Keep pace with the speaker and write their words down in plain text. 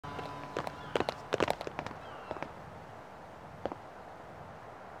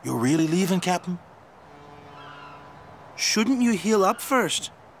You're really leaving, Captain? Shouldn't you heal up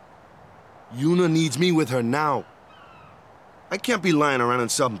first? Yuna needs me with her now. I can't be lying around in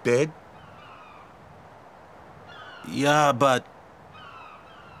some bed. Yeah, but...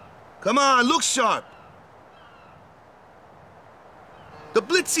 Come on, look sharp. The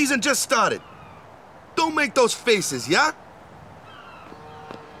Blitz season just started. Don't make those faces, yeah?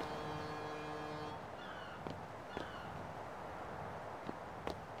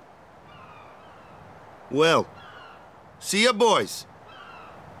 Well, see ya, boys.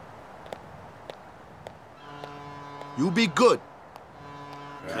 You be good.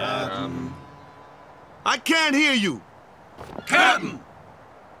 Captain. I can't hear you. Captain!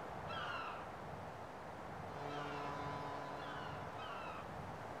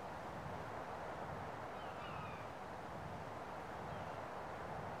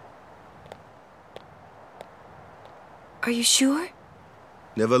 Are you sure?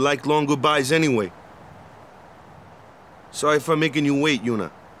 Never liked long goodbyes anyway. Sorry for making you wait, Yuna.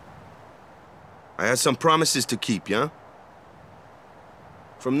 I had some promises to keep, yeah?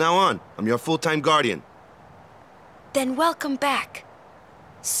 From now on, I'm your full-time guardian. Then welcome back,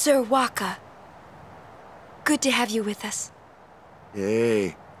 Sir Waka. Good to have you with us.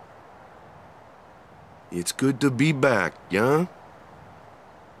 Hey. It's good to be back, yeah?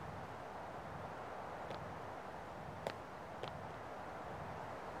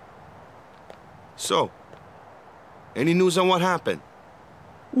 So, any news on what happened?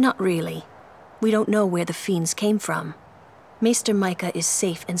 Not really. We don't know where the fiends came from. Maester Micah is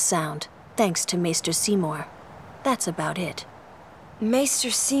safe and sound, thanks to Maester Seymour. That's about it. Maester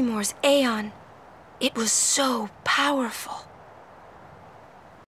Seymour's Aeon. It was so powerful.